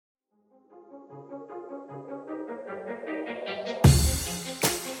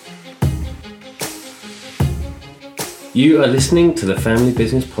You are listening to the Family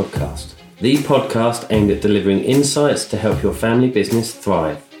Business Podcast, the podcast aimed at delivering insights to help your family business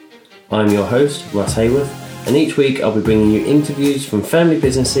thrive. I'm your host, Russ Hayworth, and each week I'll be bringing you interviews from family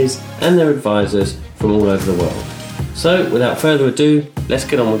businesses and their advisors from all over the world. So, without further ado, let's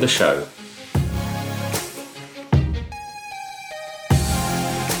get on with the show.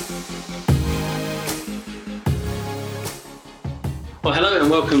 Well, hello and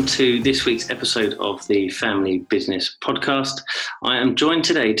welcome to this week's episode of the Family Business Podcast. I am joined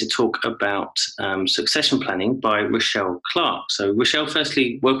today to talk about succession planning by Rochelle Clark. So, Rochelle,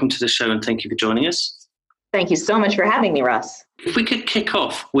 firstly, welcome to the show and thank you for joining us. Thank you so much for having me, Russ. If we could kick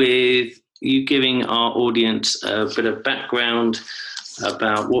off with you giving our audience a bit of background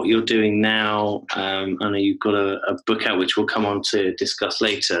about what you're doing now. I know you've got a book out which we'll come on to discuss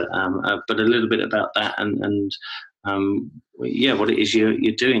later, but a little bit about that and what it is you're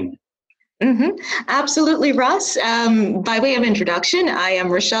doing. Mm-hmm. Absolutely, Russ. By way of introduction, I am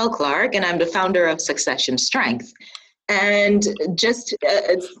Rochelle Clark, and I'm the founder of Succession Strength. And just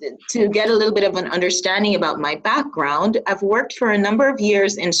to get a little bit of an understanding about my background, I've worked for a number of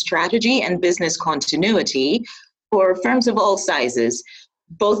years in strategy and business continuity for firms of all sizes,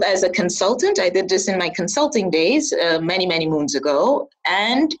 both as a consultant. I did this in my consulting days many, many moons ago,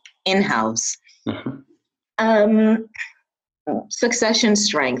 and in-house. Mm-hmm. Succession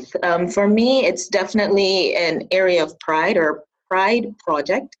Strength. For me, it's definitely an area of pride or pride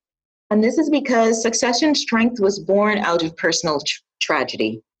project. And this is because Succession Strength was born out of personal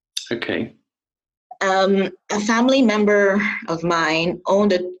tragedy. Okay. A family member of mine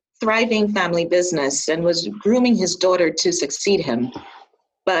owned a thriving family business and was grooming his daughter to succeed him.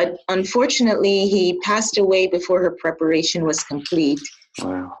 But unfortunately, he passed away before her preparation was complete.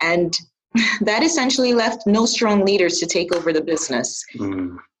 Wow. And that essentially left no strong leaders to take over the business.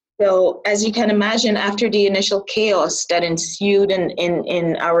 Mm. So as you can imagine, after the initial chaos that ensued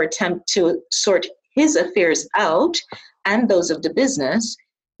in our attempt to sort his affairs out and those of the business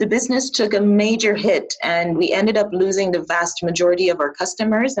took a major hit, and we ended up losing the vast majority of our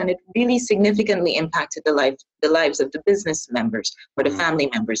customers, and it really significantly impacted the lives of the business members, or the family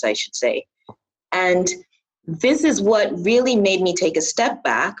members, I should say. And this is what really made me take a step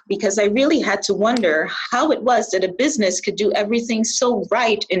back, because I really had to wonder how it was that a business could do everything so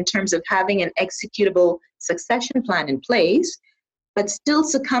right in terms of having an executable succession plan in place, but still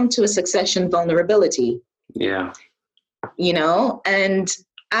succumb to a succession vulnerability. Yeah. And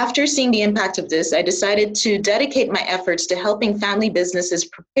after seeing the impact of this, I decided to dedicate my efforts to helping family businesses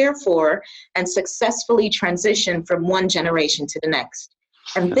prepare for and successfully transition from one generation to the next.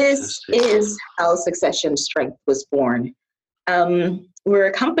 And this is how Succession Strength was born. We're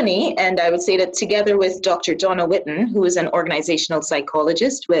a company, and I would say that together with Dr. Donna Whitten, who is an organizational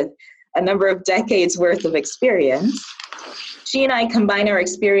psychologist with a number of decades worth of experience, she and I combine our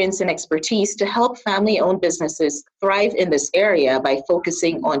experience and expertise to help family-owned businesses thrive in this area by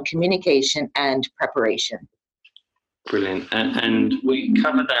focusing on communication and preparation. Brilliant. And we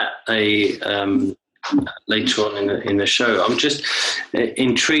cover that later on in the show. I'm just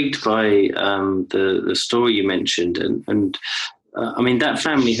intrigued by the story you mentioned, and I mean, that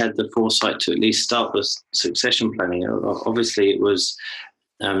family had the foresight to at least start with succession planning. Obviously, it was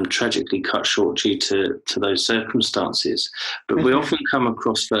tragically cut short due to those circumstances. But we often come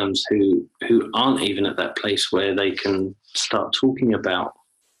across firms who aren't even at that place where they can start talking about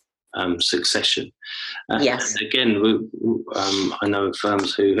succession. Yes. And again, I know of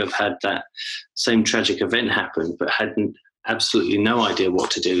firms who have had that same tragic event happen, but hadn't absolutely no idea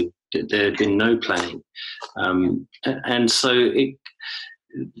what to do. There had been no planning. And so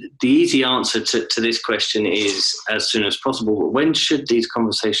the easy answer to this question is as soon as possible. But when should these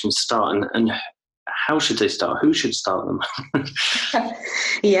conversations start, and how should they start? Who should start them?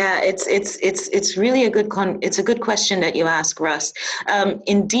 Yeah, it's really a good question that you ask, Russ.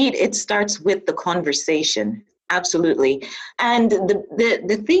 Indeed, it starts with the conversation. Absolutely. And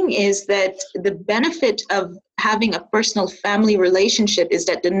the thing is that the benefit of having a personal family relationship is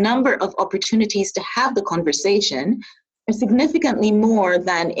that the number of opportunities to have the conversation are significantly more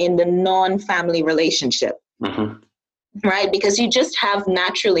than in the non-family relationship. Mm-hmm. Right? Because you just have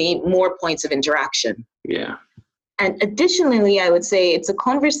naturally more points of interaction. Yeah. And additionally, I would say it's a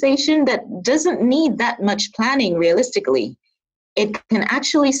conversation that doesn't need that much planning realistically. It can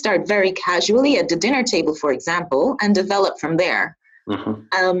actually start very casually at the dinner table, for example, and develop from there.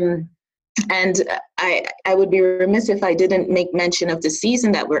 Mm-hmm. And I would be remiss if I didn't make mention of the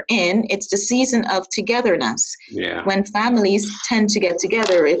season that we're in. It's the season of togetherness. Yeah. When families tend to get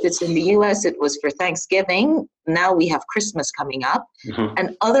together. If it's in the US, it was for Thanksgiving. Now we have Christmas coming up,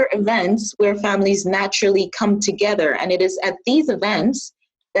 and other events where families naturally come together. And it is at these events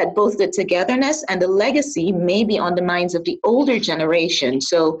that both the togetherness and the legacy may be on the minds of the older generation.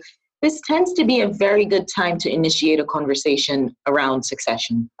 So this tends to be a very good time to initiate a conversation around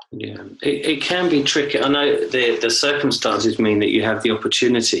succession. Yeah, it can be tricky. I know the circumstances mean that you have the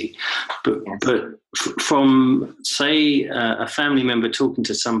opportunity, but from, say, a family member talking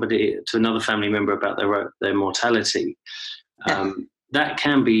to another family member about their mortality, that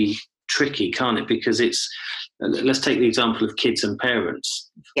can be tricky, can't it? Because let's take the example of kids and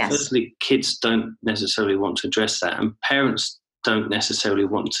parents. Yes. Firstly, kids don't necessarily want to address that, and parents don't necessarily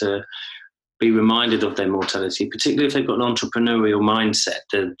want to be reminded of their mortality, particularly if they've got an entrepreneurial mindset.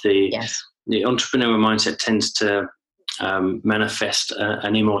 The entrepreneurial mindset tends to manifest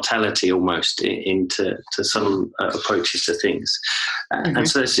an immortality almost into some approaches to things. And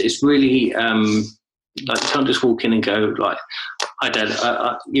so it's really like, you can't just walk in and go like, "Hi,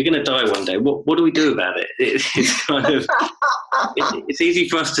 Dad, you're going to die one day. What do we do about it?" It's kind of it's easy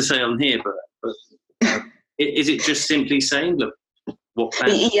for us to say on here, but is it just simply saying, "Look, what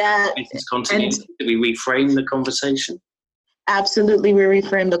business continuity?" Do we reframe the conversation? Absolutely, we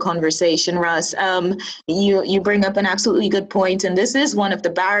reframe the conversation, Russ. You bring up an absolutely good point, and this is one of the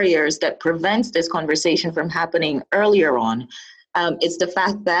barriers that prevents this conversation from happening earlier on. It's the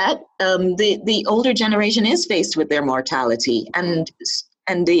fact that the older generation is faced with their mortality, and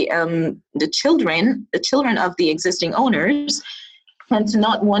the children of the existing owners tend to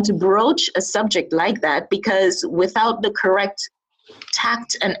not want to broach a subject like that, because without the correct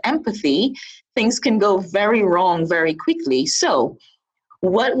tact and empathy, things can go very wrong very quickly. So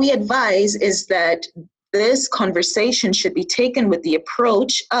what we advise is that this conversation should be taken with the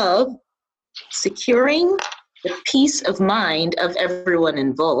approach of securing the peace of mind of everyone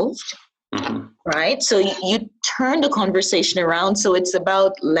involved, right? So you turn the conversation around. So it's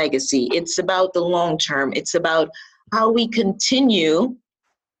about legacy. It's about the long term. It's about how we continue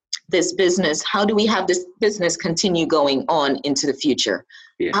this business. How do we have this business continue going on into the future?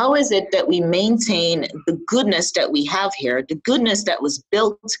 Yeah. How is it that we maintain the goodness that we have here, the goodness that was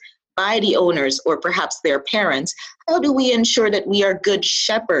built by the owners or perhaps their parents? How do we ensure that we are good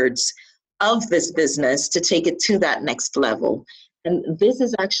shepherds of this business to take it to that next level? And this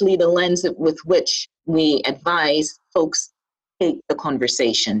is actually the lens with which we advise folks take the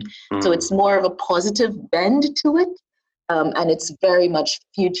conversation. So it's more of a positive bend to it. And it's very much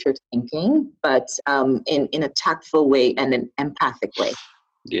future thinking, but in a tactful way and an empathic way.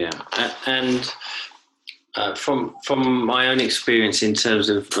 Yeah, and from my own experience in terms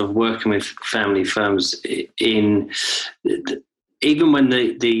of working with family firms, even when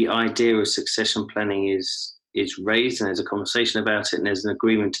the idea of succession planning is raised and there's a conversation about it and there's an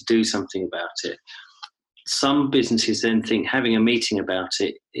agreement to do something about it, some businesses then think having a meeting about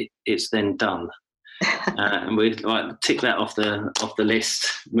it, it's then done. And we like tick that off the list,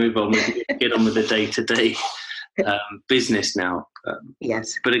 move on, get on with the day-to-day business now.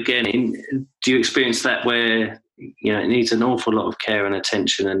 Yes. But again, do you experience that where it needs an awful lot of care and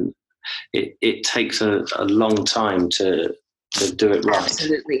attention, and it takes a long time to do it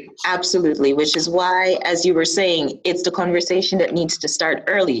right? Absolutely. Which is why, as you were saying, it's the conversation that needs to start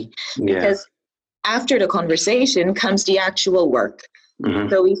early, because after the conversation comes the actual work.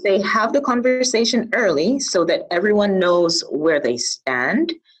 So we say have the conversation early so that everyone knows where they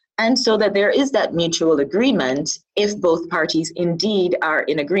stand, and so that there is that mutual agreement if both parties indeed are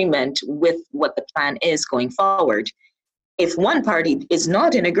in agreement with what the plan is going forward. If one party is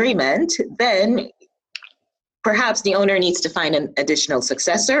not in agreement, then perhaps the owner needs to find an additional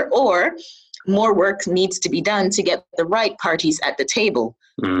successor, or more work needs to be done to get the right parties at the table.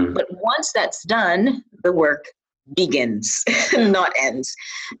 But once that's done, the work begins, not ends.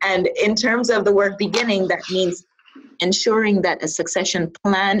 And in terms of the work beginning, that means ensuring that a succession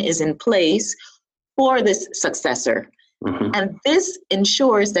plan is in place for this successor. And this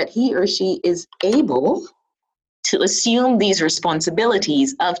ensures that he or she is able to assume these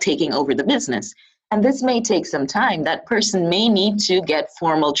responsibilities of taking over the business. And this may take some time. That person may need to get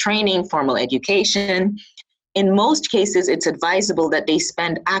formal training, formal education. In most cases, it's advisable that they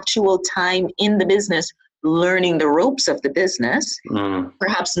spend actual time in the business learning the ropes of the business,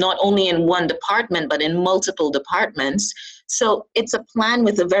 perhaps not only in one department, but in multiple departments. So it's a plan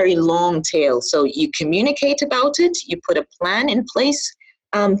with a very long tail. So you communicate about it, you put a plan in place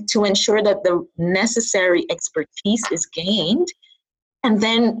to ensure that the necessary expertise is gained. And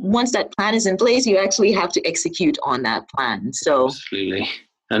then once that plan is in place, you actually have to execute on that plan. So absolutely.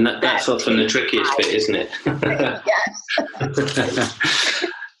 And that's often the trickiest bit, isn't it? Yes.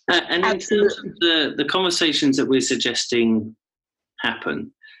 And in terms of the conversations that we're suggesting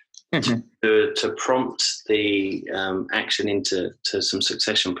happen to prompt the action into some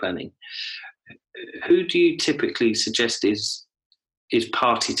succession planning, who do you typically suggest is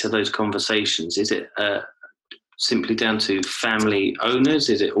party to those conversations? Is it simply down to family owners?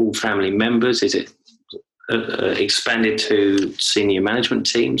 Is it all family members? Is it expanded to senior management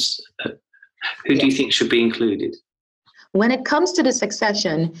teams? Who do you think should be included? When it comes to the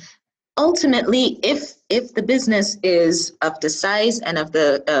succession, ultimately, if the business is of the size and of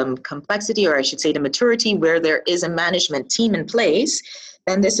the complexity, or I should say the maturity, where there is a management team in place,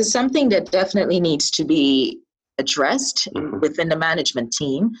 then this is something that definitely needs to be addressed within the management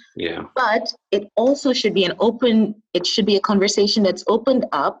team. Yeah. But it also should be it should be a conversation that's opened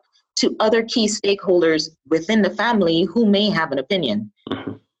up to other key stakeholders within the family who may have an opinion.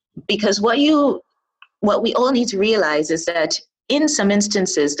 Because what we all need to realize is that in some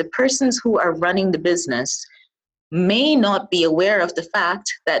instances, the persons who are running the business may not be aware of the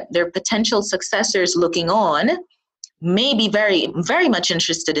fact that their potential successors looking on may be very, very much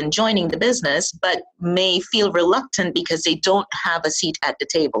interested in joining the business, but may feel reluctant because they don't have a seat at the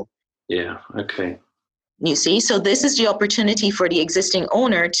table. Yeah, okay. You see, so this is the opportunity for the existing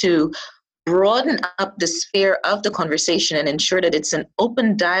owner to broaden up the sphere of the conversation and ensure that it's an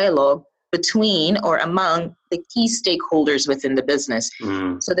open dialogue between or among the key stakeholders within the business,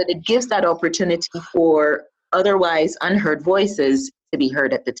 so that it gives that opportunity for otherwise unheard voices to be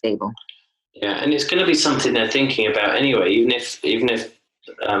heard at the table. Yeah, and it's going to be something they're thinking about anyway, even if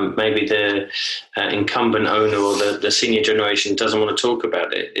maybe the incumbent owner or the senior generation doesn't want to talk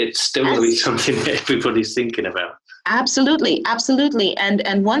about it. It's still going to be something that everybody's thinking about. Absolutely.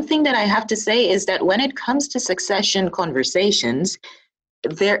 And one thing that I have to say is that when it comes to succession conversations,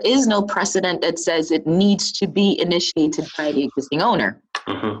 there is no precedent that says it needs to be initiated by the existing owner.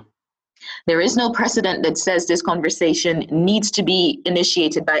 There is no precedent that says this conversation needs to be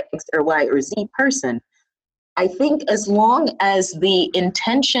initiated by X or Y or Z person. I think as long as the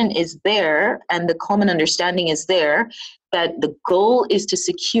intention is there and the common understanding is there that the goal is to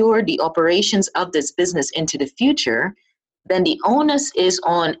secure the operations of this business into the future, then the onus is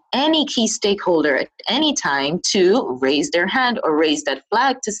on any key stakeholder at any time to raise their hand or raise that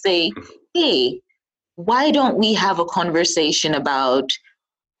flag to say, hey, why don't we have a conversation about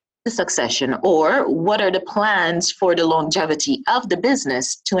the succession, or what are the plans for the longevity of the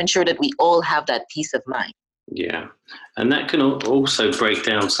business to ensure that we all have that peace of mind? Yeah, and that can also break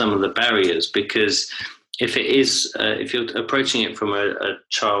down some of the barriers, because if you're approaching it from a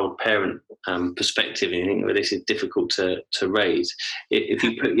child-parent perspective, and you think, well, this is difficult to raise, if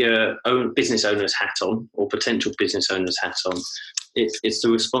you put your own business owner's hat on, or potential business owner's hat on, it's the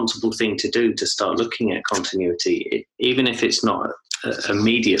responsible thing to do to start looking at continuity, even if it's not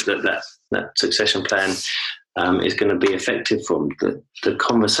immediate that succession plan is going to be effective from. The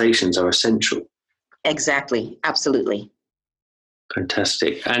conversations are essential. Exactly. Absolutely.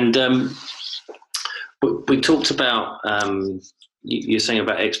 Fantastic. And we talked about, you're saying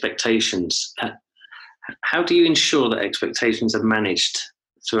about expectations. How do you ensure that expectations are managed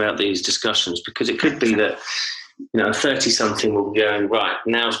throughout these discussions? Because it could be that, a 30-something will be going, right,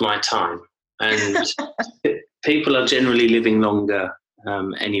 now's my time. And people are generally living longer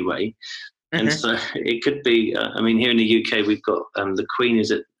anyway. And so it could be, here in the UK, we've got the Queen is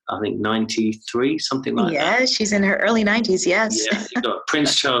at, I think, 93, something like that. Yeah, she's in her early 90s, yes. Yeah, you've got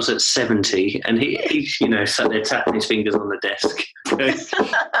Prince Charles at 70, and he sat there tapping his fingers on the desk. When's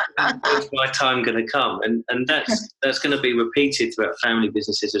my time going to come? And that's going to be repeated throughout family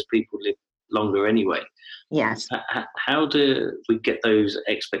businesses as people live longer anyway. Yes. How do we get those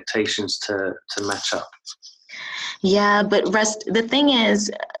expectations to match up? Yeah, but Russ, the thing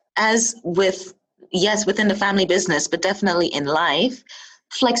is, as with, within the family business, but definitely in life,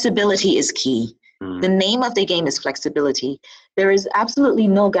 flexibility is key. The name of the game is flexibility. There is absolutely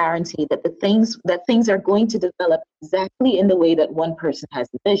no guarantee that things are going to develop exactly in the way that one person has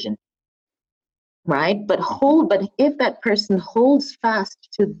envisioned. Right? But if that person holds fast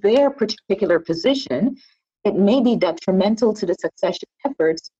to their particular position, it may be detrimental to the succession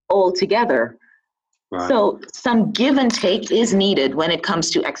efforts altogether. Right. So some give and take is needed when it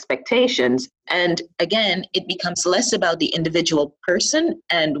comes to expectations. And again, it becomes less about the individual person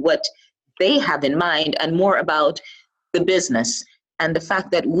and what they have in mind, and more about the business and the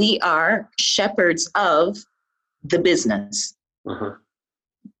fact that we are shepherds of the business.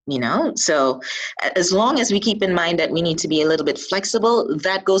 So as long as we keep in mind that we need to be a little bit flexible,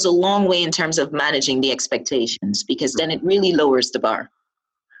 that goes a long way in terms of managing the expectations, because then it really lowers the bar.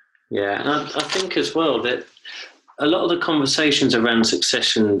 Yeah, and I think as well that a lot of the conversations around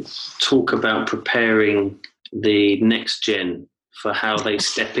succession talk about preparing the next gen for how they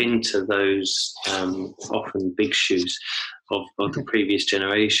step into those often big shoes of the previous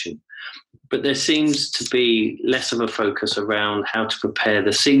generation. But there seems to be less of a focus around how to prepare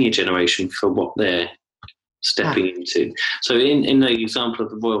the senior generation for what they're stepping into. So in the example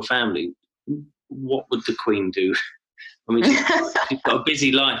of the royal family, what would the Queen do? I mean, she's got a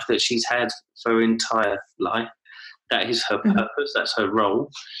busy life that she's had for her entire life. That is her purpose. That's her role.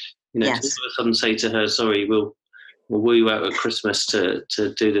 To all of a sudden say to her, "Sorry, we'll woo you out at Christmas to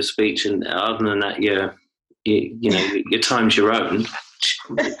do the speech, and other than that, your time's your own."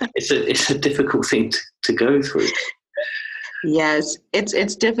 It's a difficult thing to go through. Yes,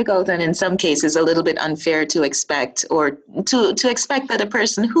 it's difficult, and in some cases a little bit unfair to expect, or to expect that a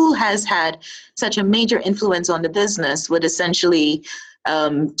person who has had such a major influence on the business would essentially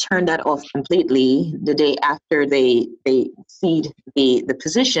turn that off completely the day after they cede the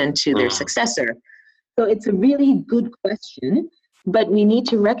position to their successor. So it's a really good question, but we need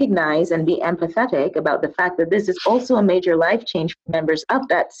to recognize and be empathetic about the fact that this is also a major life change for members of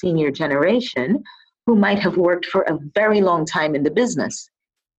that senior generation who might have worked for a very long time in the business.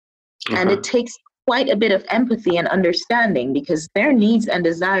 And it takes quite a bit of empathy and understanding, because their needs and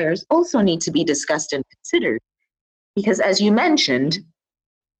desires also need to be discussed and considered. Because as you mentioned,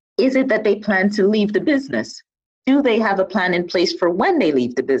 is it that they plan to leave the business? Do they have a plan in place for when they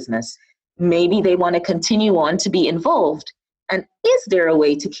leave the business? Maybe they want to continue on to be involved. And is there a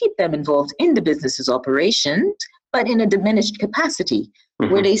way to keep them involved in the business's operations, but in a diminished capacity,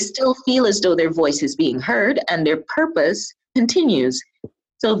 where they still feel as though their voice is being heard and their purpose continues?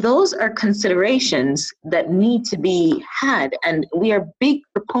 So those are considerations that need to be had. And we are big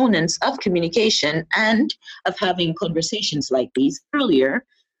proponents of communication and of having conversations like these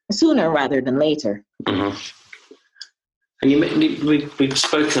sooner rather than later. And we've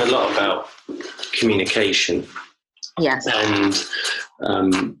spoken a lot about communication. Yes.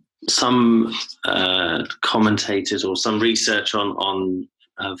 And some commentators or some research on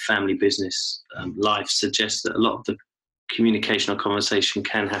family business life suggests that a lot of the communication or conversation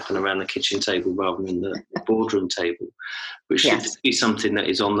can happen around the kitchen table rather than the boardroom table, which should be something that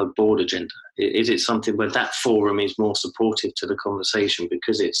is on the board agenda. Is it something where that forum is more supportive to the conversation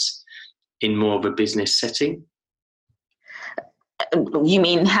because it's in more of a business setting? You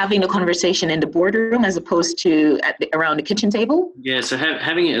mean having a conversation in the boardroom as opposed to around the kitchen table? Yeah, so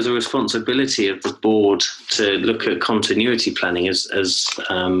having it as a responsibility of the board to look at continuity planning as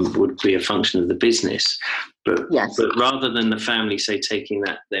would be a function of the business. But rather than the family, say, taking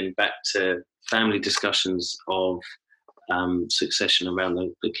that then back to family discussions of succession around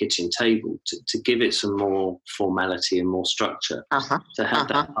the kitchen table, to give it some more formality and more structure, to have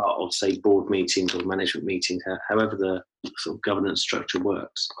that part of, say, board meetings or management meetings, however the sort of governance structure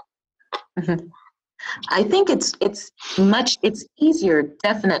works. I think it's easier,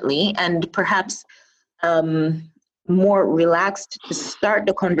 definitely, and perhaps more relaxed to start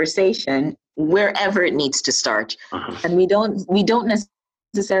the conversation wherever it needs to start. And we don't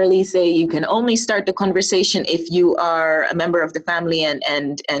necessarily say you can only start the conversation if you are a member of the family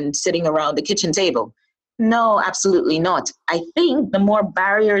and sitting around the kitchen table. No, absolutely not. I think the more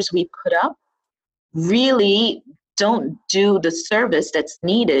barriers we put up really don't do the service that's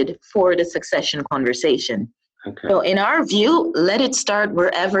needed for the succession conversation. So in our view, let it start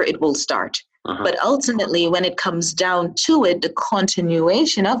wherever it will start. But ultimately, when it comes down to it, the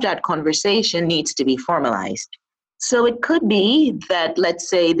continuation of that conversation needs to be formalized. So it could be that, let's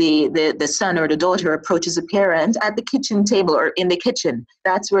say, the son or the daughter approaches a parent at the kitchen table or in the kitchen.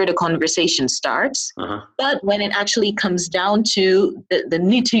 That's where the conversation starts. But when it actually comes down to the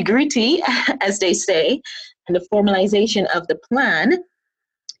nitty-gritty, as they say, and the formalization of the plan,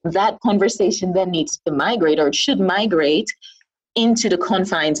 that conversation then needs to migrate, or it should migrate, into the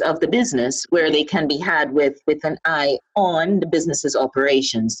confines of the business, where they can be had with an eye on the business's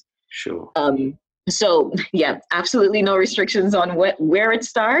operations. Sure. So yeah, absolutely no restrictions on where it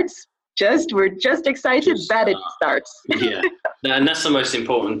starts. We're just excited that it starts. Yeah, and that's the most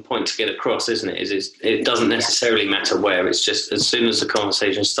important point to get across, isn't it? Is it doesn't necessarily matter where. It's just as soon as the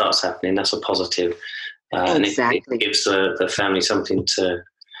conversation starts happening, that's a positive. Exactly. And it gives the family something to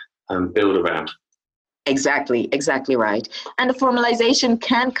build around. Exactly right. And the formalization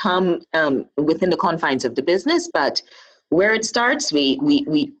can come within the confines of the business, but where it starts, we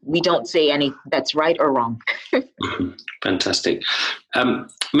don't say any that's right or wrong. Fantastic.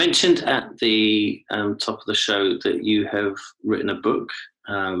 Mentioned at the top of the show that you have written a book.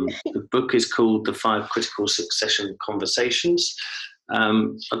 The book is called The 5 Critical Succession Conversations.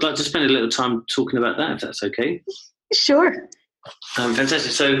 I'd like to spend a little time talking about that, if that's okay. Sure.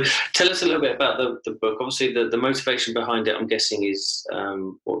 Fantastic. So tell us a little bit about the book. Obviously, the motivation behind it, I'm guessing, is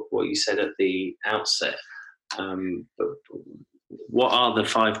what you said at the outset. But what are the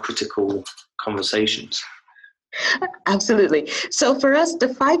 5 critical conversations? Absolutely. So for us,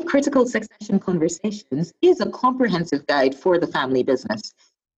 the 5 critical succession conversations is a comprehensive guide for the family business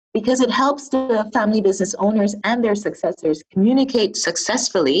because it helps the family business owners and their successors communicate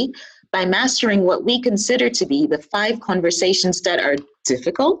successfully by mastering what we consider to be the 5 conversations that are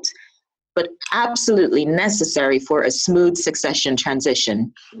difficult, but absolutely necessary for a smooth succession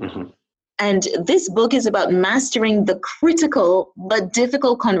transition. Mm-hmm. And this book is about mastering the critical but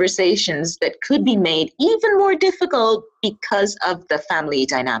difficult conversations that could be made even more difficult because of the family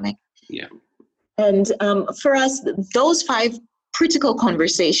dynamic. Yeah. And for us, those 5 critical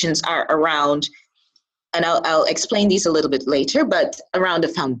conversations are around, and I'll explain these a little bit later, but around the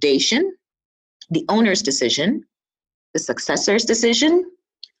foundation, the owner's decision, the successor's decision,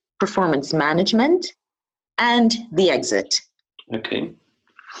 performance management, and the exit. Okay.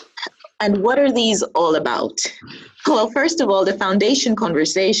 And what are these all about? Well, first of all, the foundation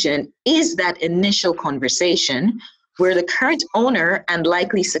conversation is that initial conversation where the current owner and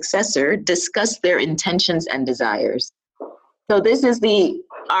likely successor discuss their intentions and desires. So this is the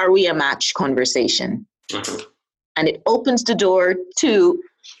 "are we a match" conversation. Mm-hmm. And it opens the door to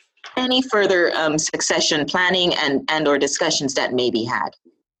any further succession planning and or discussions that may be had.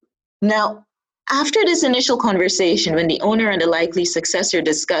 Now, after this initial conversation, when the owner and the likely successor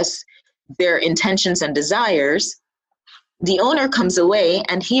discuss their intentions and desires, the owner comes away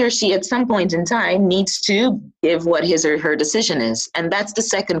and he or she at some point in time needs to give what his or her decision is. And that's the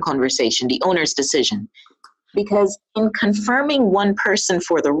second conversation, the owner's decision. Because in confirming one person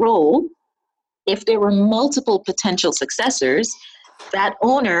for the role, if there were multiple potential successors, that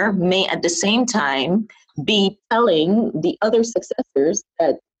owner may at the same time be telling the other successors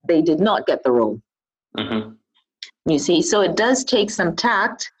that they did not get the role. Mm-hmm. You see, so it does take some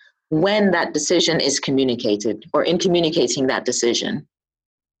tact when that decision is communicated or in communicating that decision.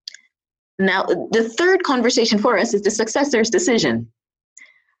 Now, the third conversation for us is the successor's decision.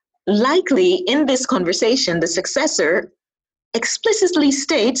 Likely in this conversation, the successor explicitly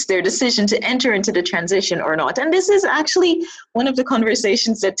states their decision to enter into the transition or not. And this is actually one of the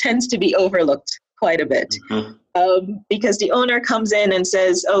conversations that tends to be overlooked quite a bit. Mm-hmm. Because the owner comes in and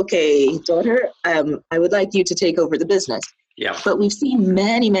says, okay, daughter, I would like you to take over the business. Yeah. But we've seen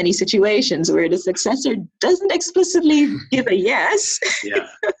many, many situations where the successor doesn't explicitly give a yes. Yeah.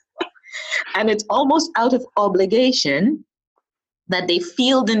 And it's almost out of obligation that they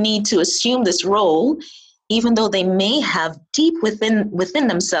feel the need to assume this role, even though they may have deep within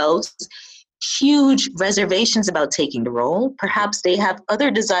themselves huge reservations about taking the role. Perhaps they have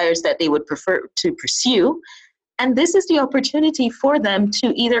other desires that they would prefer to pursue. And this is the opportunity for them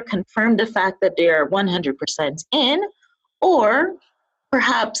to either confirm the fact that they are 100% in, or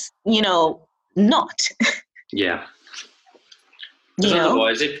perhaps, not. Yeah. Because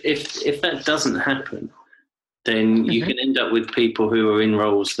otherwise, if that doesn't happen, then you can end up with people who are in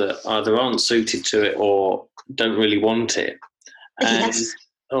roles that either aren't suited to it or don't really want it. And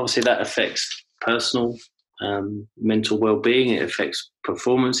obviously that affects personal, mental well-being. It affects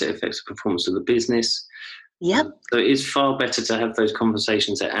performance. It affects the performance of the business. Yep. So it is far better to have those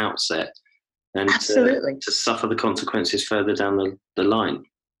conversations at outset and to suffer the consequences further down the line.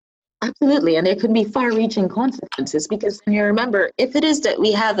 Absolutely. And there could be far-reaching consequences because you remember, if it is that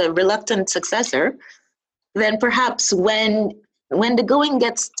we have a reluctant successor, then perhaps when the going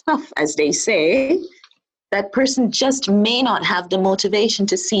gets tough, as they say, that person just may not have the motivation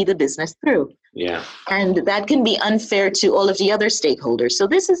to see the business through. Yeah. And that can be unfair to all of the other stakeholders. So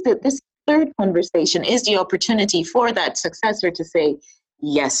this third conversation is the opportunity for that successor to say,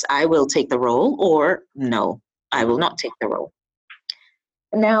 yes, I will take the role, or no, I will not take the role.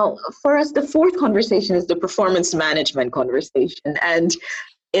 Now, for us, the fourth conversation is the performance management conversation. And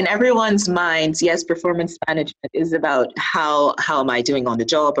in everyone's minds, yes, performance management is about how am I doing on the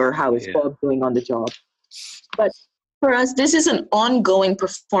job, or how is Bob doing on the job. But for us, this is an ongoing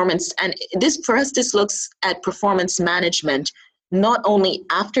performance. And this looks at performance management, not only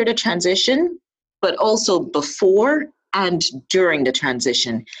after the transition, but also before and during the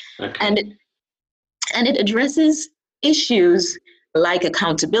transition. Okay. And it addresses issues like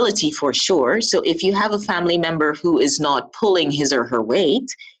accountability for sure. So if you have a family member who is not pulling his or her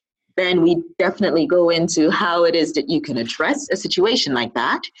weight, then we definitely go into how it is that you can address a situation like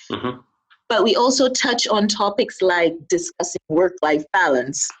that. Mm-hmm. But we also touch on topics like discussing work-life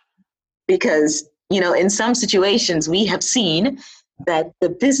balance, because, in some situations we have seen that the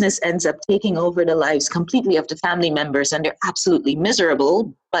business ends up taking over the lives completely of the family members, and they're absolutely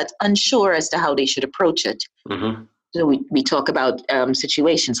miserable, but unsure as to how they should approach it. Mm-hmm. So we talk about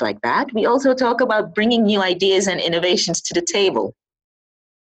situations like that. We also talk about bringing new ideas and innovations to the table.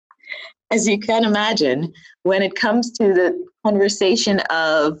 As you can imagine, when it comes to the conversation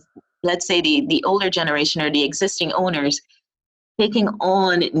of, let's say, the older generation or the existing owners taking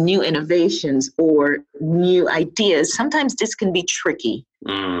on new innovations or new ideas, sometimes this can be tricky.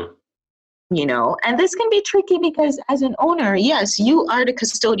 And this can be tricky because as an owner, yes, you are the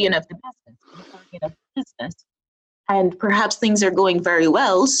custodian of the business, and perhaps things are going very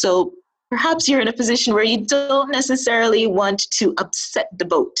well. So perhaps you're in a position where you don't necessarily want to upset the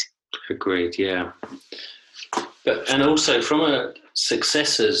boat. Agreed, yeah. And also from a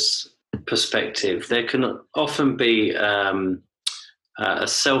successor's perspective, there can often be a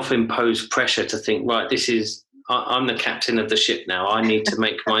self-imposed pressure to think, right, I'm the captain of the ship now. I need to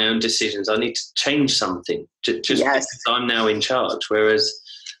make my own decisions. I need to change something just because I'm now in charge. Whereas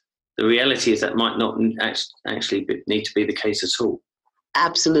the reality is that might not actually need to be the case at all.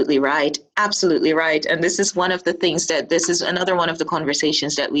 Absolutely right. Absolutely right. And this is one of the things this is another one of the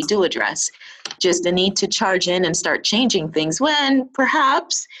conversations that we do address. Just the need to charge in and start changing things when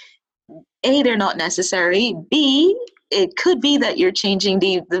perhaps A, they're not necessary. B, it could be that you're changing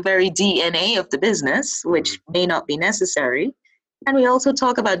the very DNA of the business, which may not be necessary. And we also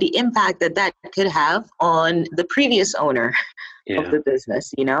talk about the impact that could have on the previous owner of the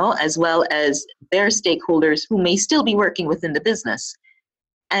business, as well as their stakeholders who may still be working within the business.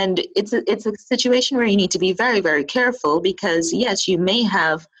 And it's a situation where you need to be very, very careful because, yes, you may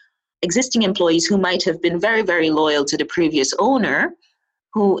have existing employees who might have been very, very loyal to the previous owner,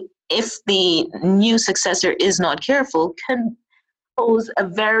 who, if the new successor is not careful, can pose a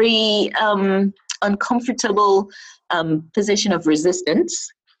very uncomfortable position of resistance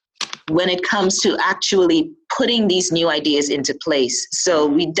when it comes to actually putting these new ideas into place. So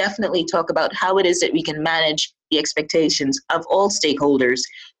we definitely talk about how it is that we can manage the expectations of all stakeholders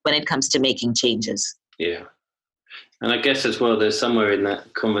when it comes to making changes. Yeah. And I guess as well, there's somewhere in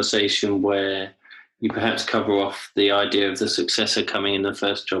that conversation where you perhaps cover off the idea of the successor coming in the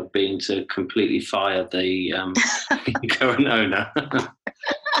first job being to completely fire the current owner.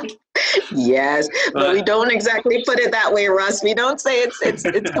 Yes, but we don't exactly put it that way, Russ. We don't say it's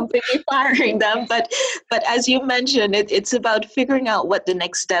completely firing them, but as you mentioned, it's about figuring out what the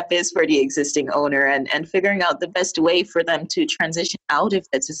next step is for the existing owner and figuring out the best way for them to transition out if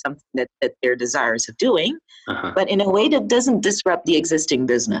this is something that they're desirous of doing, but in a way that doesn't disrupt the existing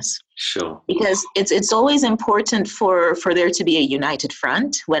business. Sure. Because it's always important for there to be a united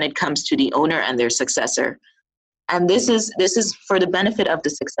front when it comes to the owner and their successor. And this is for the benefit of the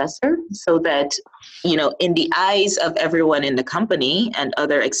successor, so that, in the eyes of everyone in the company and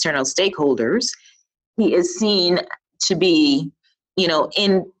other external stakeholders, he is seen to be,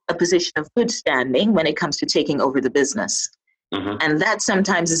 in a position of good standing when it comes to taking over the business. And that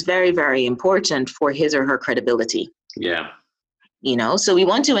sometimes is very, very important for his or her credibility. Yeah. So we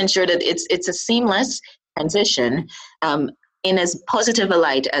want to ensure that it's a seamless transition in as positive a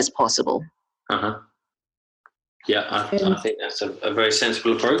light as possible. Yeah, I think that's a very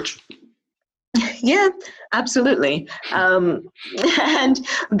sensible approach. Yeah, absolutely. And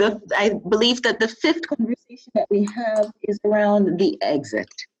I believe that the fifth conversation that we have is around the exit.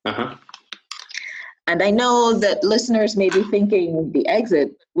 And I know that listeners may be thinking, the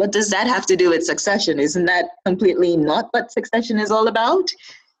exit, what does that have to do with succession? Isn't that completely not what succession is all about?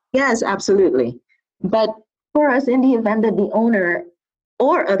 Yes, absolutely. But for us, in the event that the owner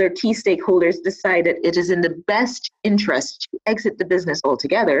or other key stakeholders decide that it is in the best interest to exit the business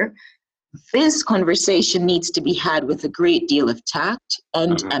altogether, this conversation needs to be had with a great deal of tact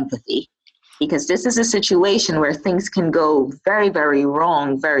and empathy, because this is a situation where things can go very, very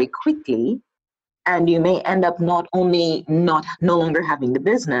wrong very quickly, and you may end up not only no longer having the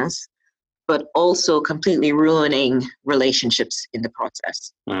business, but also completely ruining relationships in the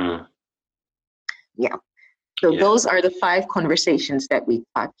process. Yeah. So those are the 5 conversations that we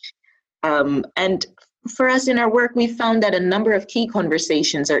touch. And for us in our work, we found that a number of key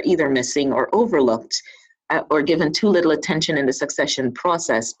conversations are either missing or overlooked or given too little attention in the succession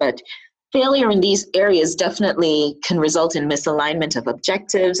process. But failure in these areas definitely can result in misalignment of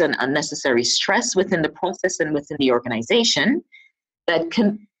objectives and unnecessary stress within the process and within the organization that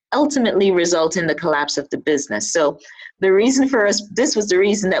can ultimately result in the collapse of the business. So this was the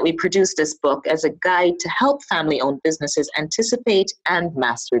reason that we produced this book as a guide to help family-owned businesses anticipate and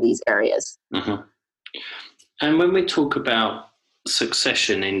master these areas. Mm-hmm. And when we talk about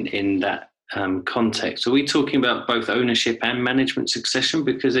succession in that context, are we talking about both ownership and management succession?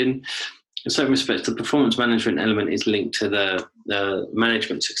 Because in certain respects, the performance management element is linked to the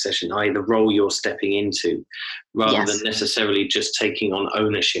management succession, i.e. the role you're stepping into, rather than necessarily just taking on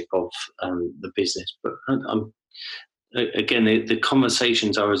ownership of the business. But again, the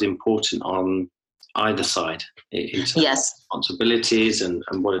conversations are as important on either side. It's responsibilities and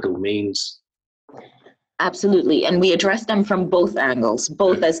what it all means. Absolutely. And we address them from both angles,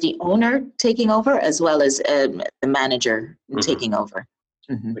 both as the owner taking over as well as the manager taking over.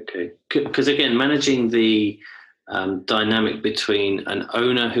 Mm-hmm. Okay. Because again, managing the dynamic between an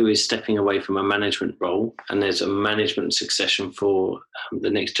owner who is stepping away from a management role and there's a management succession for the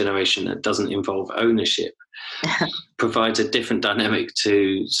next generation that doesn't involve ownership provides a different dynamic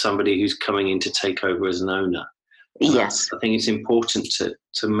to somebody who's coming in to take over as an owner. Yes. I think it's important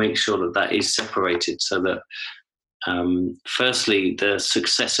to make sure that is separated so that firstly, the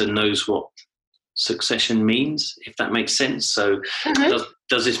successor knows what succession means, if that makes sense. So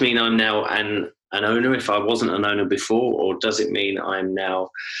does this mean I'm now an owner if I wasn't an owner before, or does it mean I'm now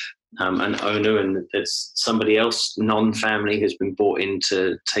an owner and there's somebody else, non-family, who's been brought in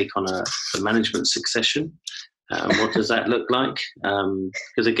to take on the management succession? What does that look like?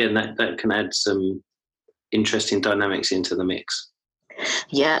 Because again, that can add some interesting dynamics into the mix.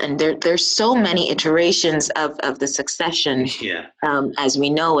 Yeah, and there's so many iterations of the succession, as we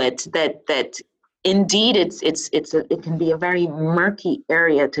know it, that indeed it can be a very murky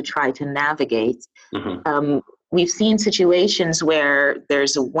area to try to navigate. Mm-hmm. We've seen situations where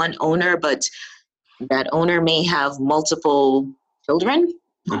there's one owner, but that owner may have multiple children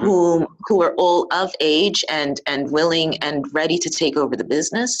who are all of age and willing and ready to take over the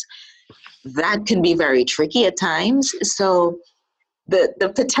business. That can be very tricky at times. So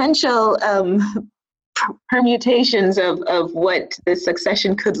the potential permutations of what the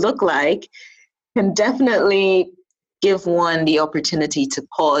succession could look like can definitely give one the opportunity to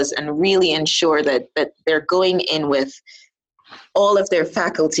pause and really ensure that they're going in with all of their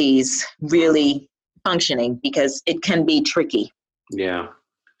faculties really functioning, because it can be tricky. Yeah.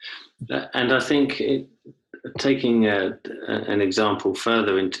 And I think taking an example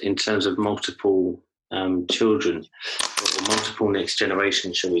further in terms of multiple children or multiple next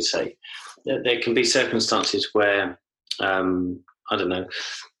generation, shall we say, there can be circumstances where, I don't know,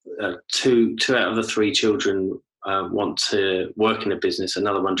 two out of the three children want to work in a business,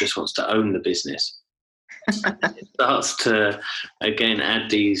 another one just wants to own the business. It starts to, again,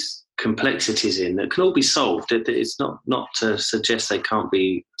 add these complexities in that can all be solved. It's not to suggest they can't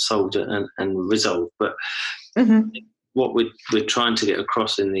be solved and resolved, but what we're trying to get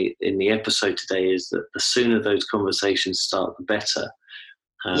across in the episode today is that the sooner those conversations start, the better.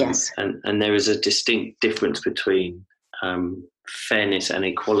 And there is a distinct difference between fairness and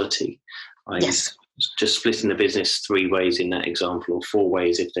equality. Just splitting the business 3 ways in that example, or 4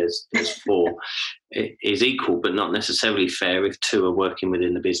 ways if there's 4, it is equal but not necessarily fair if 2 are working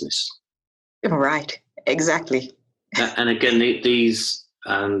within the business. Right, exactly. And again, these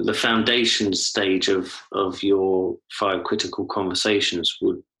the foundation stage of your 5 critical conversations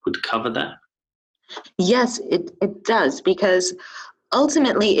would cover that? Yes, it does, because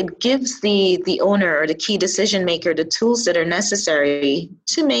ultimately it gives the owner or the key decision maker the tools that are necessary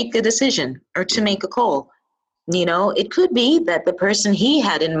to make a decision or to make a call. You know, it could be that the person he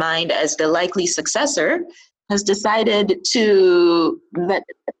had in mind as the likely successor has decided that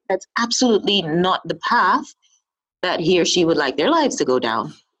that's absolutely not the path that he or she would like their lives to go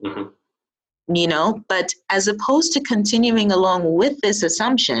down. Mm-hmm. You know, but as opposed to continuing along with this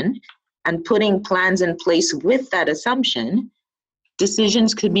assumption and putting plans in place with that assumption,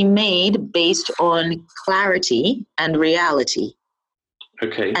 decisions could be made based on clarity and reality.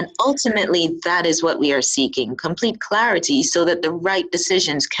 Okay. And ultimately, that is what we are seeking, complete clarity so that the right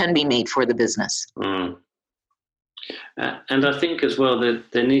decisions can be made for the business. Mm. And I think as well that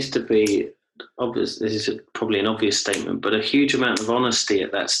there needs to be, this is probably an obvious statement, but a huge amount of honesty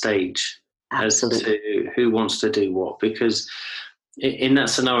at that stage. Absolutely. As to who wants to do what. Because in that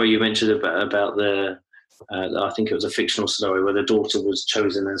scenario you mentioned about the, I think it was a fictional scenario where the daughter was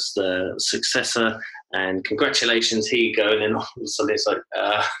chosen as the successor, and congratulations, here you go. And then all of a sudden it's like,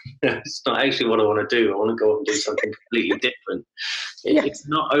 it's not actually what I want to do. I want to go off and do something completely different. It's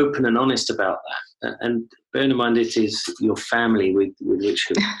not open and honest about that. And bear in mind, it is your family with which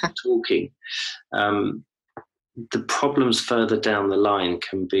you're talking. The problems further down the line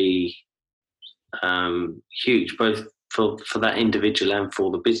can be huge, both for that individual and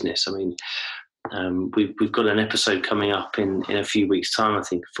for the business. I mean, we've got an episode coming up in a few weeks' time, I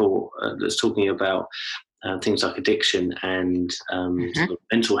think, that's talking about things like addiction and sort of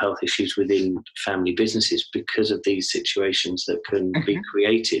mental health issues within family businesses because of these situations that can be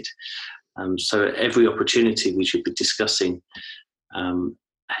created. So at every opportunity we should be discussing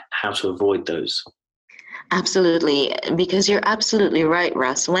how to avoid those. Absolutely, because you're absolutely right,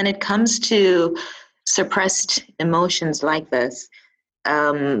 Russ. When it comes to suppressed emotions like this,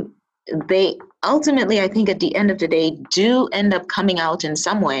 they ultimately, I think at the end of the day, do end up coming out in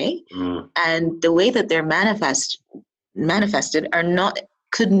some way. And the way that they're manifested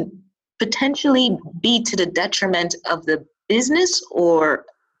could potentially be to the detriment of the business or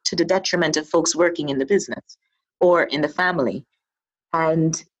to the detriment of folks working in the business or in the family.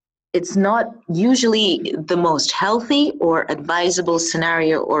 And it's not usually the most healthy or advisable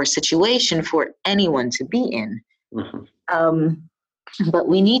scenario or situation for anyone to be in. But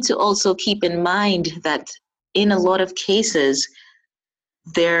we need to also keep in mind that in a lot of cases,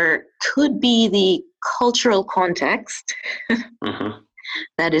 there could be the cultural context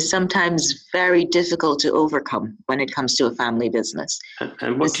that is sometimes very difficult to overcome when it comes to a family business.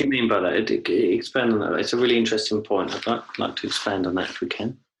 And what do you mean by that? Expand on that. It's a really interesting point. I'd like to expand on that if we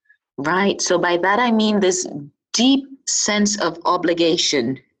can. Right. So by that, I mean this deep sense of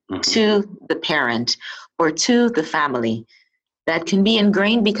obligation to the parent or to the family that can be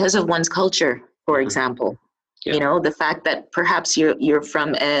ingrained because of one's culture, for example. Yeah. You know, the fact that perhaps you're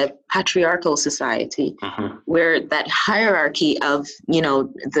from a patriarchal society where that hierarchy of, you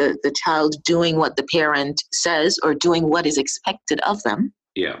know, the child doing what the parent says or doing what is expected of them.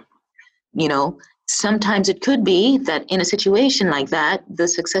 Yeah. You know, sometimes it could be that in a situation like that, the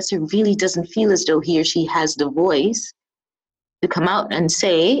successor really doesn't feel as though he or she has the voice to come out and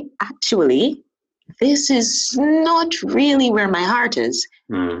say, actually, this is not really where my heart is.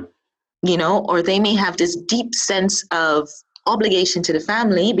 You know, or they may have this deep sense of obligation to the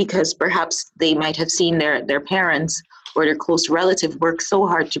family because perhaps they might have seen their parents or their close relative work so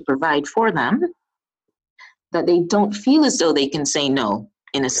hard to provide for them that they don't feel as though they can say no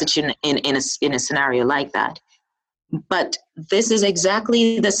in a scenario like that. But this is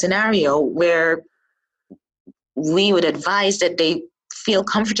exactly the scenario where we would advise that they feel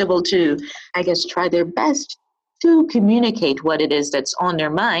comfortable to, I guess, try their best to communicate what it is that's on their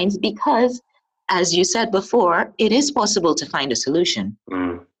minds, because, as you said before, it is possible to find a solution.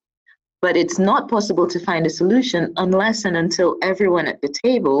 But it's not possible to find a solution unless and until everyone at the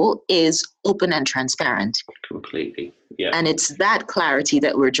table is open and transparent. Completely, yeah. And it's that clarity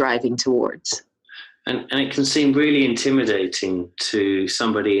that we're driving towards. And it can seem really intimidating to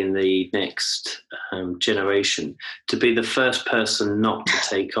somebody in the next generation to be the first person not to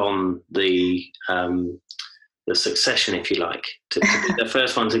take on the succession, if you like, to be the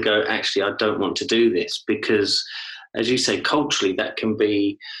first one to go, actually, I don't want to do this, because, as you say, culturally that can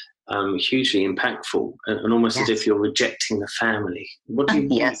be hugely impactful and almost as if you're rejecting the family. What do you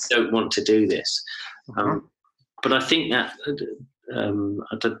mean you don't want to do this? But I think that,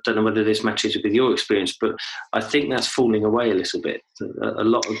 I don't know whether this matches with your experience, but I think that's falling away a little bit. A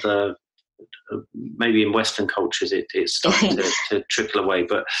lot of the, maybe in Western cultures it's starting to trickle away,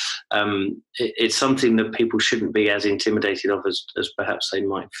 but it's something that people shouldn't be as intimidated of as perhaps they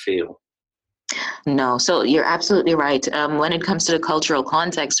might feel. No, so you're absolutely right. When it comes to the cultural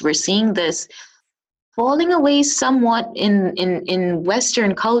context, we're seeing this falling away somewhat in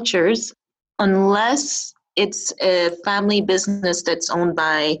Western cultures, unless it's a family business that's owned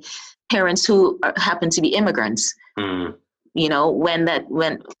by parents who happen to be immigrants. You know, when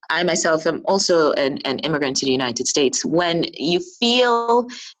I myself am also an immigrant to the United States, when you feel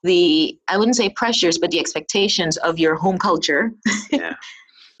I wouldn't say pressures, but the expectations of your home culture,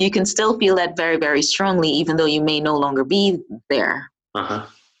 you can still feel that very, very strongly, even though you may no longer be there.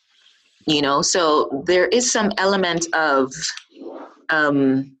 You know, so there is some element of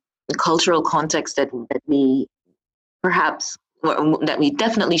the cultural context that we perhaps, that we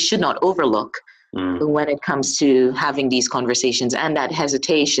definitely should not overlook when it comes to having these conversations, and that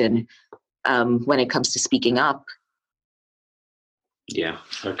hesitation when it comes to speaking up. Yeah,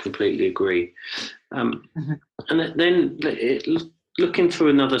 I completely agree. And then looking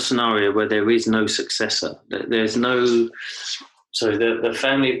through another scenario where there is no successor, there's no, so the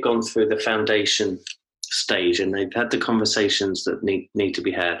family have gone through the foundation stage and they've had the conversations that need to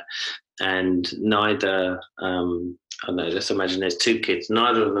be had, and neither, I don't know, let's imagine there's two kids,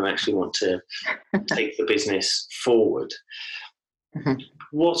 neither of them actually want to take the business forward.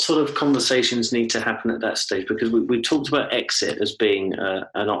 What sort of conversations need to happen at that stage? Because we talked about exit as being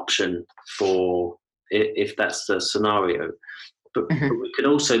an option for if that's the scenario. But we could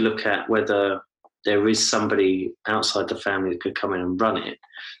also look at whether there is somebody outside the family that could come in and run it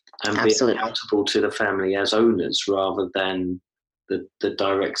and Absolutely. be accountable to the family as owners rather than the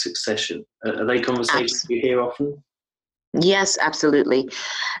direct succession. Are they conversations you hear often? Yes, absolutely.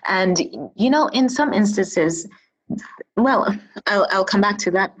 And, in some instances, well, I'll come back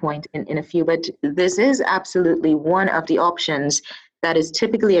to that point in a few, but this is absolutely one of the options that is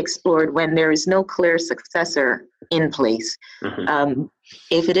typically explored when there is no clear successor in place.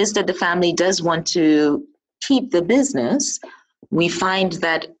 If it is that the family does want to keep the business, we find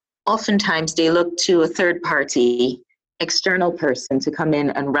that oftentimes they look to a third party, external person to come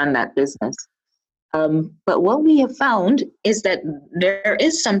in and run that business. But what we have found is that there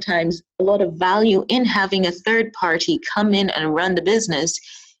is sometimes a lot of value in having a third party come in and run the business,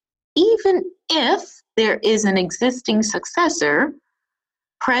 even if there is an existing successor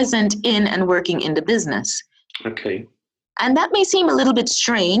present in and working in the business. Okay. And that may seem a little bit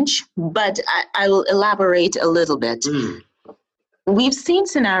strange, but I will elaborate a little bit. We've seen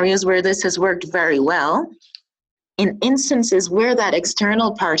scenarios where this has worked very well. In instances where that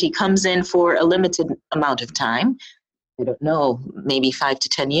external party comes in for a limited amount of time, I don't know, maybe 5 to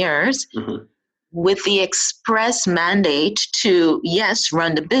 10 years, with the express mandate to, yes,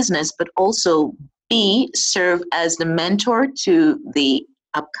 run the business, but also B, serve as the mentor to the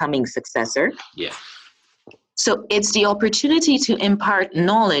upcoming successor. Yeah. So it's the opportunity to impart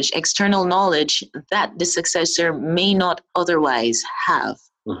knowledge, external knowledge, that the successor may not otherwise have.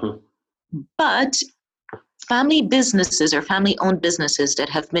 But family businesses or family-owned businesses that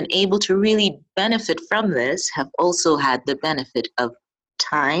have been able to really benefit from this have also had the benefit of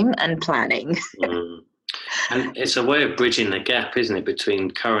time and planning. And it's a way of bridging the gap, isn't it,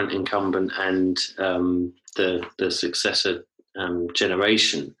 between current incumbent and the successor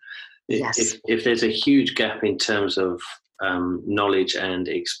generation. Yes. If there's a huge gap in terms of knowledge and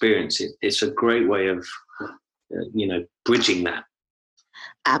experience, it's a great way of bridging that.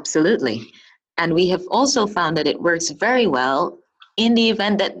 Absolutely. And we have also found that it works very well in the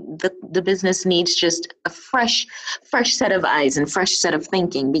event that the business needs just a fresh set of eyes and fresh set of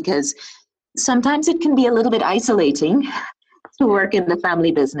thinking, because sometimes it can be a little bit isolating to work in the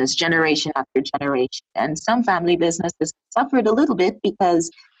family business generation after generation. And some family businesses suffered a little bit because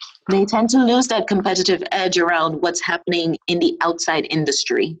they tend to lose that competitive edge around what's happening in the outside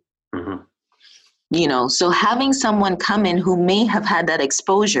industry. So having someone come in who may have had that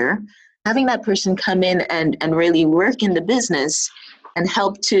exposure, having that person come in and really work in the business and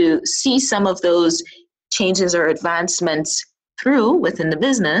help to see some of those changes or advancements through within the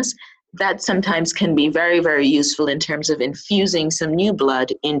business, that sometimes can be very, very useful in terms of infusing some new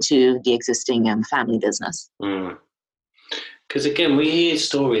blood into the existing family business. Because again, we hear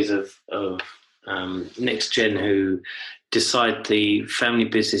stories of next gen who decide the family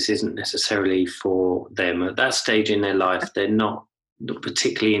business isn't necessarily for them. At that stage in their life, they're not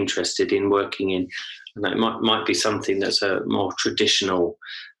particularly interested in working in, and it might be something that's a more traditional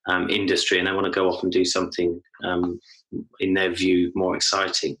industry, and they want to go off and do something in their view more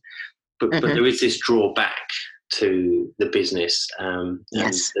exciting. But there is this drawback to the business,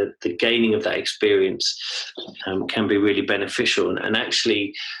 yes. and the gaining of that experience can be really beneficial, and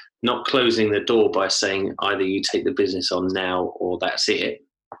actually not closing the door by saying either you take the business on now or that's it.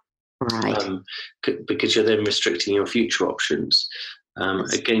 Right. Because you're then restricting your future options.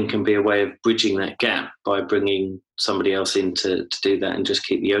 Again, can be a way of bridging that gap by bringing somebody else in to do that and just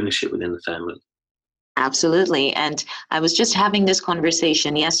keep the ownership within the family. Absolutely. And I was just having this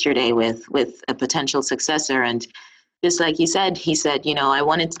conversation yesterday with a potential successor, and just like he said, I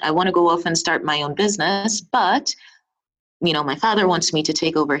want to go off and start my own business, but my father wants me to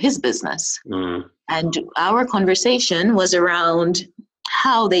take over his business. And our conversation was around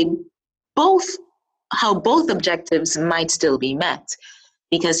how both objectives might still be met,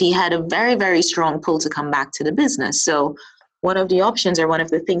 because he had a very, very strong pull to come back to the business. So one of the options, or one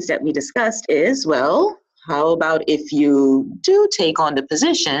of the things that we discussed is, well, how about if you do take on the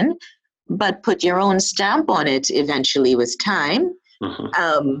position, but put your own stamp on it eventually with time,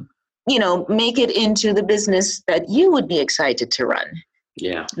 make it into the business that you would be excited to run.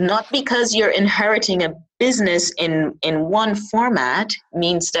 Yeah. Not because you're inheriting a business in one format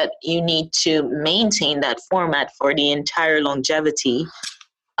means that you need to maintain that format for the entire longevity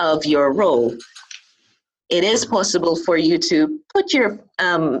of your role. It is possible for you to put your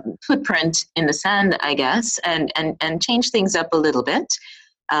footprint in the sand, I guess, and change things up a little bit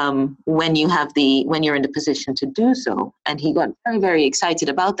when you're in the position to do so. And he got very, very excited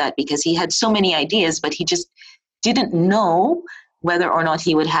about that, because he had so many ideas, but he just didn't know whether or not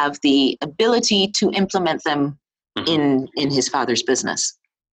he would have the ability to implement them in his father's business.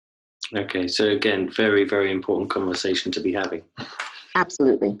 Okay, so again, very, very important conversation to be having.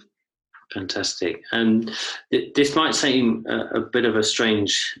 Absolutely. Fantastic. And this might seem a bit of a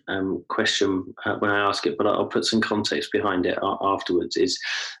strange question when I ask it, but I'll put some context behind it afterwards. Is,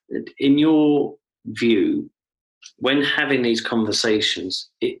 in your view, when having these conversations,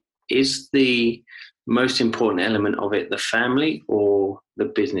 is the most important element of it the family or the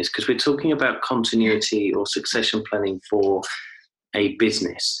business? Because we're talking about continuity or succession planning for a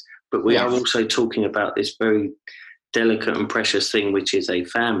business, but we are also talking about this very delicate and precious thing, which is a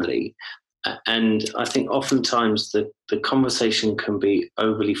family. And I think oftentimes the conversation can be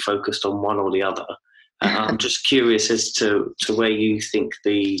overly focused on one or the other. I'm just curious as to where you think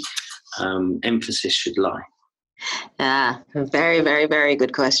the emphasis should lie. Very, very, very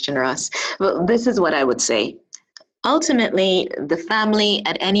good question, Ross. Well, this is what I would say. Ultimately, the family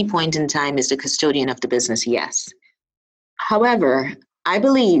at any point in time is the custodian of the business, yes. However, I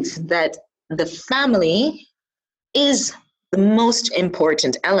believe that the family is the most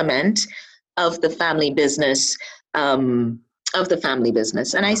important element of the family business, And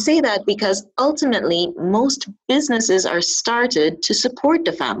I say that because ultimately most businesses are started to support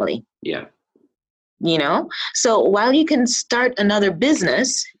the family. Yeah. You know, so while you can start another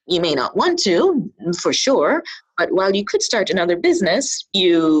business, you may not want to, for sure, but while you could start another business,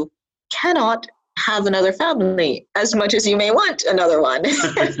 you cannot have another family as much as you may want another one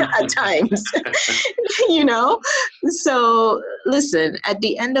at times, you know? So listen, at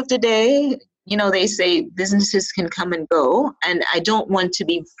the end of the day, you know, they say businesses can come and go, and I don't want to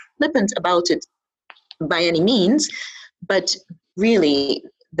be flippant about it by any means, but really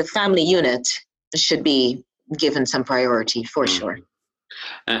the family unit should be given some priority for sure.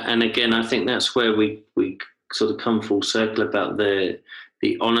 And again, I think that's where we sort of come full circle about the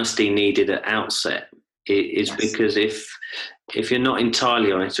honesty needed at outset. Is because if you're not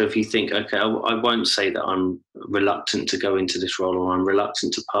entirely honest, or if you think, okay, I won't say that I'm reluctant to go into this role, or I'm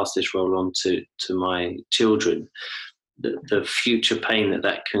reluctant to pass this role on to my children, the future pain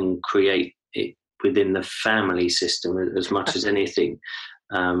that can create within the family system, as much as anything,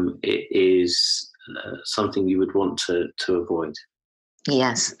 it is something you would want to avoid.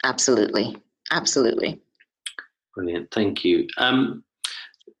 Yes, absolutely. Absolutely. Brilliant. Thank you.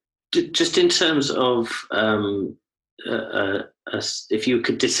 Just in terms of if you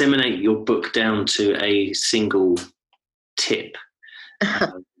could disseminate your book down to a single tip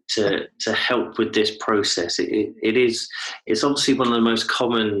to help with this process, it's obviously one of the most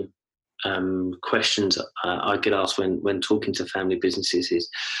common questions I get asked when talking to family businesses is,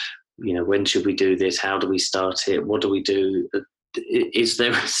 you know, when should we do this? How do we start it? What do we do? Is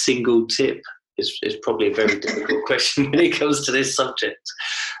there a single tip? It's probably a very difficult question when it comes to this subject.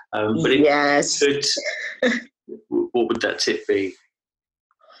 But yes. What would that tip be?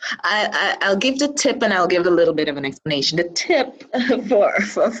 I'll give the tip, and I'll give a little bit of an explanation. The tip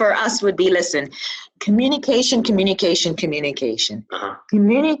for us would be, listen, communication. Uh-huh.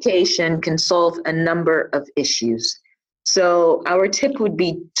 Communication can solve a number of issues. So our tip would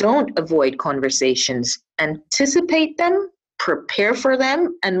be, don't avoid conversations, anticipate them, prepare for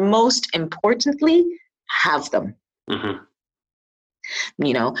them, and most importantly, have them. Mm-hmm.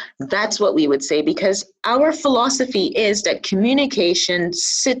 You know, that's what we would say, because our philosophy is that communication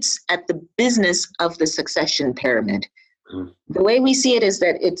sits at the business of the succession pyramid. Mm-hmm. The way we see it is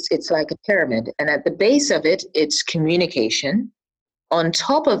that it's like a pyramid, and at the base of it, it's communication. On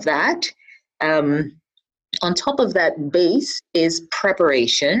top of that base is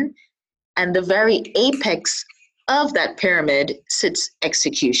preparation, and the very apex of that pyramid sits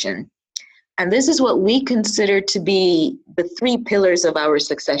execution. And this is what we consider to be the three pillars of our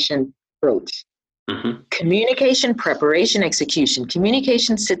succession approach. Mm-hmm. Communication, preparation, execution.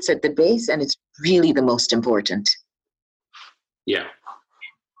 Communication sits at the base, and it's really the most important. Yeah.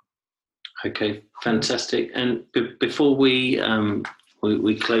 Okay, fantastic. And before we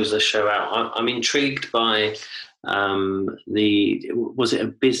close the show out, I'm intrigued by was it a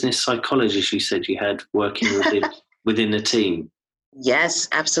business psychologist you said you had working within the team? Yes,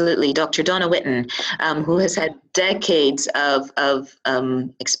 absolutely. Dr. Donna Whitten, who has had decades of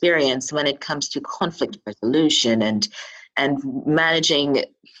experience when it comes to conflict resolution and managing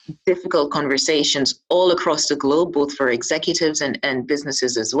difficult conversations all across the globe, both for executives and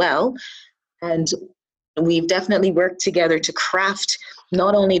businesses as well. And we've definitely worked together to craft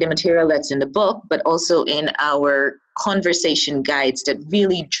not only the material that's in the book, but also in our conversation guides that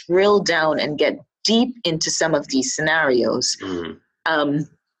really drill down and get deep into some of these scenarios.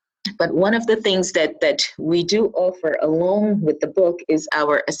 But one of the things that we do offer along with the book is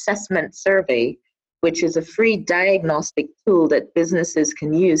our assessment survey, which is a free diagnostic tool that businesses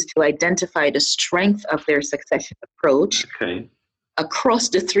can use to identify the strength of their succession approach across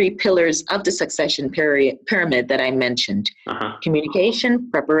the 3 pillars of the succession pyramid that I mentioned: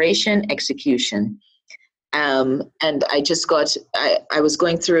 communication, preparation, execution. And I was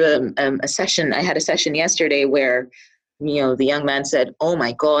going through a session. I had a session yesterday where, the young man said, "Oh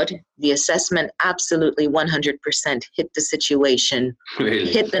my God, the assessment absolutely 100% hit the situation,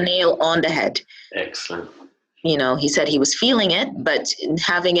 hit the nail on the head." Excellent. He said he was feeling it, but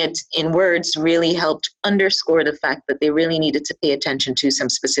having it in words really helped underscore the fact that they really needed to pay attention to some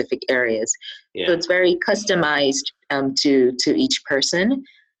specific areas. Yeah. So it's very customized to each person.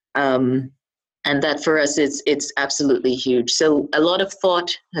 And that for us, it's absolutely huge. So a lot of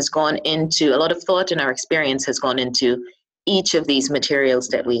thought and our experience has gone into each of these materials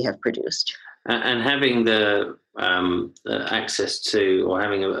that we have produced. And having the access to, or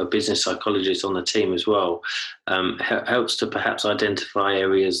having a business psychologist on the team as well, helps to perhaps identify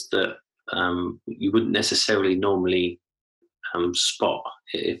areas that you wouldn't necessarily normally spot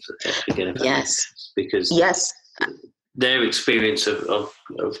if yes, because yes. Their experience of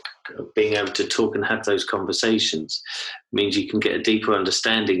being able to talk and have those conversations means you can get a deeper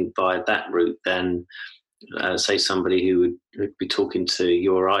understanding by that route than, say, somebody who would be talking to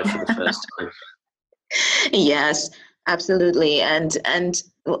you or I for the first time. Yes, absolutely. And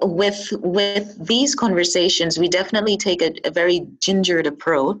with these conversations, we definitely take a very gingered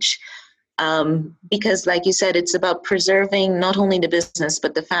approach, because, like you said, it's about preserving not only the business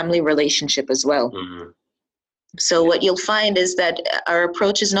but the family relationship as well. Mm-hmm. So what you'll find is that our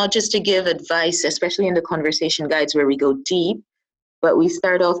approach is not just to give advice, especially in the conversation guides where we go deep, but we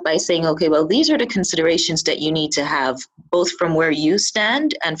start off by saying, okay, well, these are the considerations that you need to have, both from where you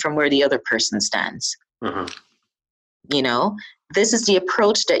stand and from where the other person stands. Mm-hmm. This is the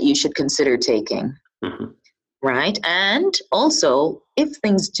approach that you should consider taking, mm-hmm. right? And also, if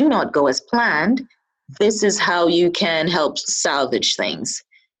things do not go as planned, this is how you can help salvage things.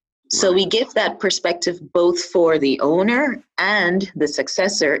 So we give that perspective both for the owner and the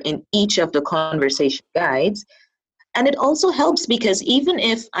successor in each of the conversation guides. And it also helps because even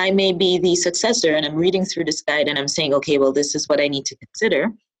if I may be the successor and I'm reading through this guide and I'm saying, okay, well, this is what I need to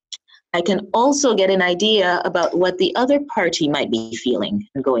consider, I can also get an idea about what the other party might be feeling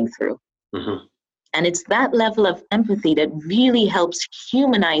and going through. Mm-hmm. And it's that level of empathy that really helps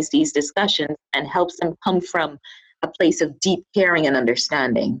humanize these discussions and helps them come from a place of deep caring and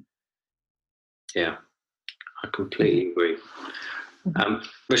understanding. Yeah, I completely agree.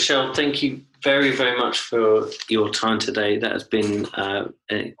 Rochelle, thank you very, very much for your time today. That has been a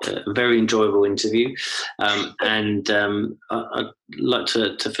very enjoyable interview. And I'd like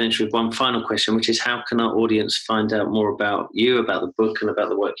to finish with one final question, which is how can our audience find out more about you, about the book, and about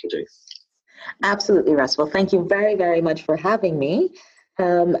the work you do? Absolutely, Russ. Well, thank you very, very much for having me.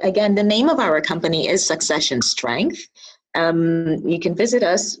 Again, the name of our company is Succession Strength. You can visit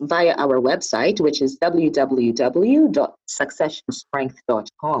us via our website, which is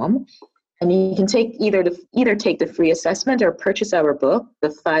www.successionstrength.com. And you can either take the free assessment or purchase our book,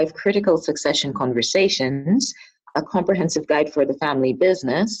 The 5 Critical Succession Conversations, a comprehensive guide for the family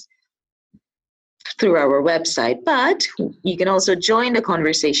business, through our website. But you can also join the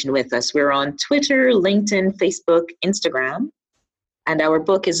conversation with us. We're on Twitter, LinkedIn, Facebook, Instagram. And our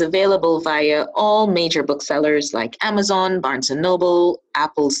book is available via all major booksellers like Amazon, Barnes & Noble,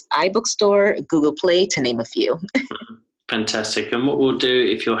 Apple's iBookstore, Google Play, to name a few. Fantastic. And what we'll do,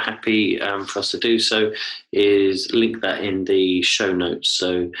 if you're happy for us to do so, is link that in the show notes.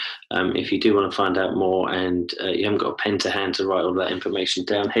 So if you do want to find out more and you haven't got a pen to hand to write all that information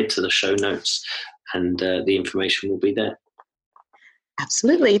down, head to the show notes and the information will be there.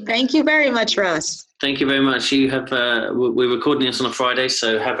 Absolutely. Thank you very much, Ross. Thank you very much. You have we're recording this on a Friday,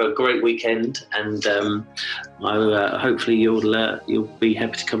 so have a great weekend, and hopefully you'll be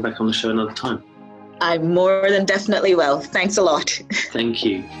happy to come back on the show another time. I more than definitely will. Thanks a lot. Thank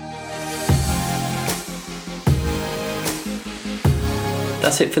you.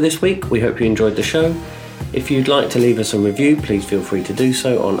 That's it for this week. We hope you enjoyed the show. If you'd like to leave us a review, please feel free to do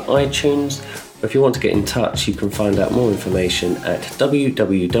so on iTunes. If you want to get in touch, you can find out more information at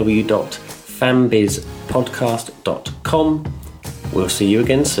www.fambizpodcast.com. We'll see you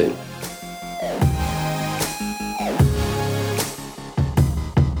again soon.